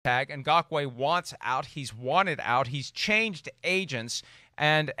tag. Ngakoue wants out. He's wanted out. He's changed agents.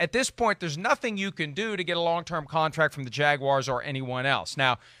 And at this point, there's nothing you can do to get a long-term contract from the Jaguars or anyone else.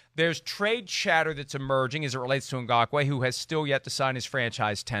 Now, there's trade chatter that's emerging as it relates to Ngakoue, who has still yet to sign his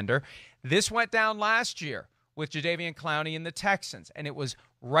franchise tender. This went down last year with Jadeveon Clowney and the Texans, and it was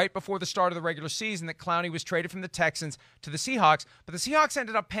right before the start of the regular season that Clowney was traded from the Texans to the Seahawks. But the Seahawks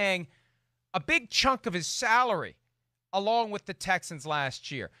ended up paying a big chunk of his salary along with the Texans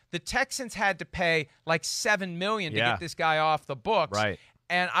last year. The Texans had to pay like $7 million to get this guy off the books. Right.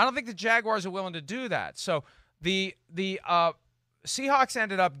 And I don't think the Jaguars are willing to do that. So the Seahawks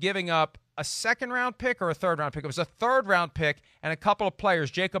ended up giving up a second-round pick or a third-round pick. It was a third-round pick and a couple of players,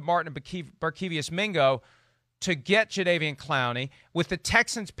 Jacob Martin and Barkevious Mingo, to get Jadeveon Clowney, with the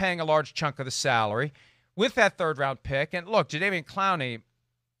Texans paying a large chunk of the salary with that third-round pick. And look, Jadeveon Clowney,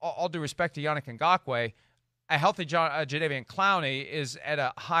 all due respect to Yannick Ngakoue, a healthy Jadeveon Clowney is at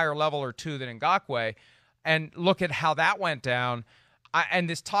a higher level or two than Ngakoue. And look at how that went down. And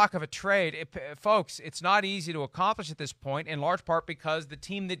this talk of a trade, folks, it's not easy to accomplish at this point, in large part because the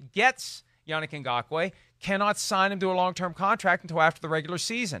team that gets Yannick Ngakoue cannot sign him to a long-term contract until after the regular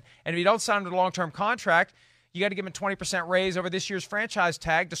season. And if you don't sign him to a long-term contract, you got to give him a 20% raise over this year's franchise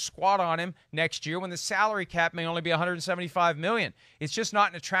tag to squat on him next year when the salary cap may only be $175 million. It's just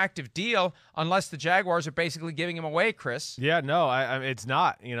not an attractive deal unless the Jaguars are basically giving him away, Chris. Yeah, no, it's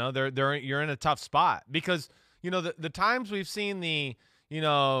not. You know, you're in a tough spot because, you know, the times we've seen the, you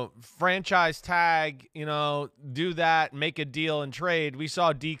know, franchise tag, you know, do that, make a deal and trade. We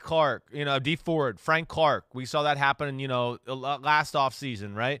saw D Ford, Frank Clark. We saw that happen, you know, last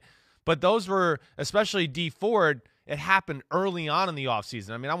offseason, right? But those were, especially D Ford, it happened early on in the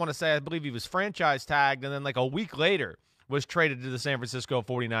offseason. I mean, I want to say, I believe he was franchise tagged, and then like a week later was traded to the San Francisco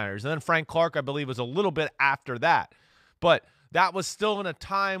 49ers. And then Frank Clark, I believe, was a little bit after that. But that was still in a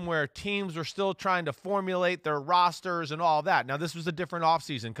time where teams were still trying to formulate their rosters and all that. Now, this was a different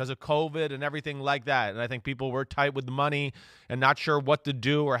offseason because of COVID and everything like that. And I think people were tight with the money and not sure what to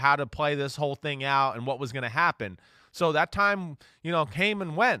do or how to play this whole thing out and what was going to happen. So that time, you know, came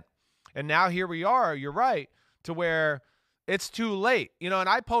and went. And now here we are, you're right, to where it's too late. You know, and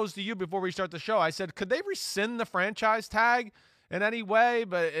I posed to you before we start the show, I said, could they rescind the franchise tag in any way?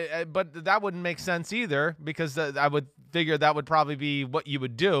 But that wouldn't make sense either, because I would figure that would probably be what you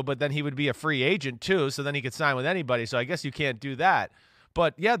would do. But then he would be a free agent too, so then he could sign with anybody. So I guess you can't do that.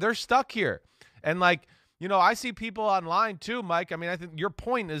 But, yeah, they're stuck here. And, like, you know, I see people online too, Mike. I mean, I think your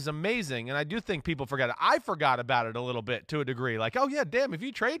point is amazing, and I do think people forget it. I forgot about it a little bit to a degree. Like, oh, yeah, damn, if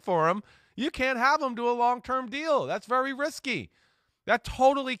you trade for him, you can't have him do a long-term deal. That's very risky. That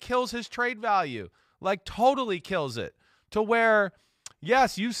totally kills his trade value. Like, totally kills it. To where,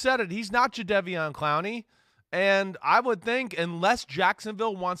 yes, you said it, he's not Jadeveon Clowney, and I would think unless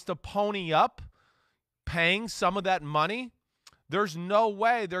Jacksonville wants to pony up paying some of that money, there's no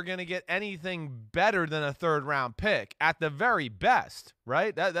way they're going to get anything better than a third-round pick at the very best,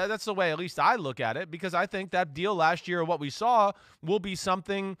 right? That's the way at least I look at it, because I think that deal last year, what we saw, will be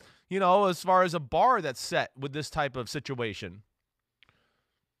something, you know, as far as a bar that's set with this type of situation.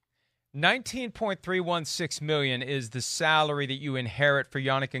 $19.316 million is the salary that you inherit for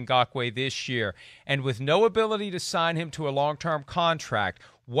Yannick Ngakoue this year. And with no ability to sign him to a long-term contract,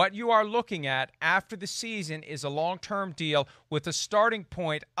 what you are looking at after the season is a long-term deal with a starting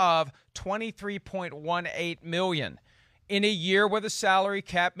point of $23.18 million in a year where the salary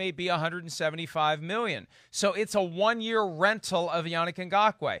cap may be $175 million. So it's a one-year rental of Yannick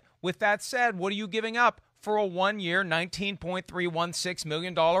Ngakoue. With that said, what are you giving up for a one-year, $19.316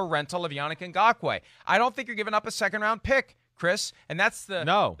 million rental of Yannick Ngakoue? I don't think you're giving up a second-round pick, Chris, and that's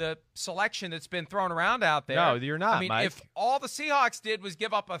the selection that's been thrown around out there. No, you're not, I mean, Mike. if all the Seahawks did was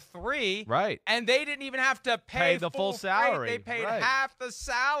give up a 3, right, and they didn't even have to pay the full salary. They paid right. half the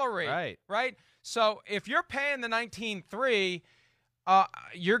salary. Right? So if you're paying the 19.3,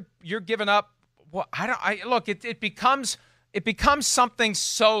 you're giving up. Well, look. It becomes something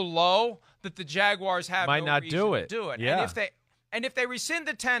so low that the Jaguars have might no not reason do it. To do it. Yeah. And if they rescind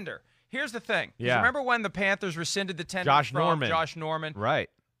the tender, here's the thing. Yeah. Remember when the Panthers rescinded the tender from Josh Norman? Right.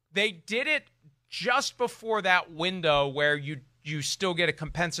 They did it just before that window where you still get a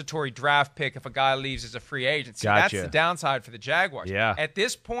compensatory draft pick if a guy leaves as a free agent. So Gotcha. That's the downside for the Jaguars. Yeah. At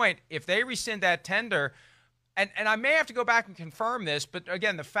this point, if they rescind that tender, and I may have to go back and confirm this, but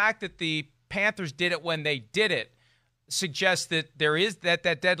again, the fact that the Panthers did it when they did it suggests that there is that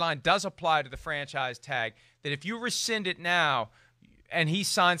deadline does apply to the franchise tag, that if you rescind it now and he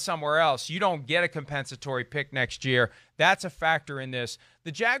signs somewhere else, you don't get a compensatory pick next year. That's a factor in this.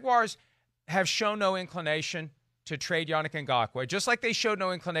 The Jaguars have shown no inclination to trade Yannick Ngakoue, just like they showed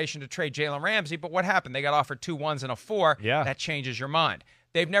no inclination to trade Jalen Ramsey. But what happened? They got offered 2 1s and a 4. Yeah. That changes your mind.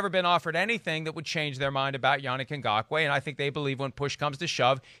 They've never been offered anything that would change their mind about Yannick Ngakoue, and I think they believe when push comes to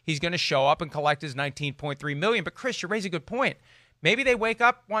shove, he's going to show up and collect his $19.3 million. But Chris, you raise a good point. Maybe they wake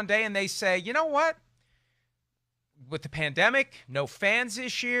up one day and they say, you know what? With the pandemic, no fans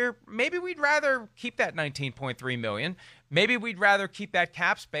this year, maybe we'd rather keep that $19.3 million. Maybe we'd rather keep that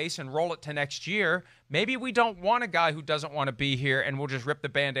cap space and roll it to next year. Maybe we don't want a guy who doesn't want to be here, and we'll just rip the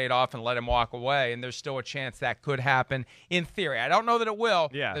Band-Aid off and let him walk away. And there's still a chance that could happen in theory. I don't know that it will.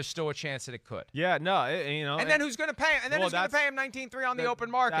 Yeah. There's still a chance that it could. Yeah, no, you know. And then who's going to pay him? And then who's going to pay him $19.3 on the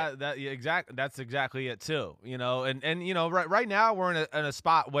open market? That's exactly it too. You know, and you know, right now we're in a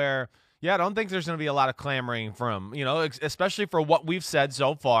spot where, yeah, I don't think there's going to be a lot of clamoring from, you know, especially for what we've said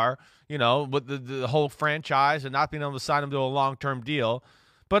so far, you know, with the whole franchise and not being able to sign him to a long-term deal.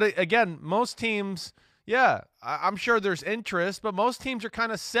 But again, most teams, yeah, I'm sure there's interest, but most teams are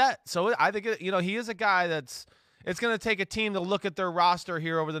kind of set. So I think, you know, he is a guy it's going to take a team to look at their roster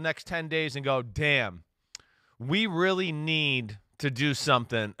here over the next 10 days and go, damn, we really need to do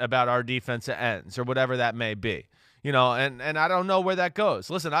something about our defensive ends or whatever that may be. You know, and I don't know where that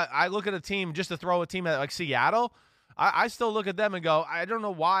goes. Listen, I look at a team, just to throw a team at like Seattle, I still look at them and go, I don't know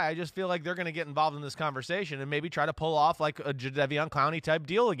why. I just feel like they're going to get involved in this conversation and maybe try to pull off like a Jadeveon Clowney type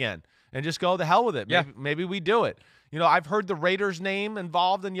deal again and just go the hell with it. Yeah. Maybe we do it. You know, I've heard the Raiders name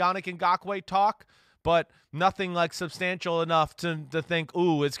involved in Yannick Ngakoue talk, but nothing like substantial enough to think,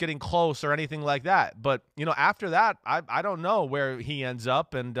 ooh, it's getting close or anything like that. But, you know, after that, I don't know where he ends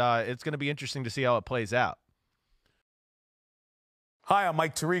up, and it's going to be interesting to see how it plays out. Hi, I'm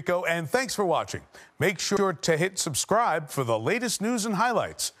Mike Tirico, and thanks for watching. Make sure to hit subscribe for the latest news and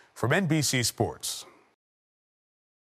highlights from NBC Sports.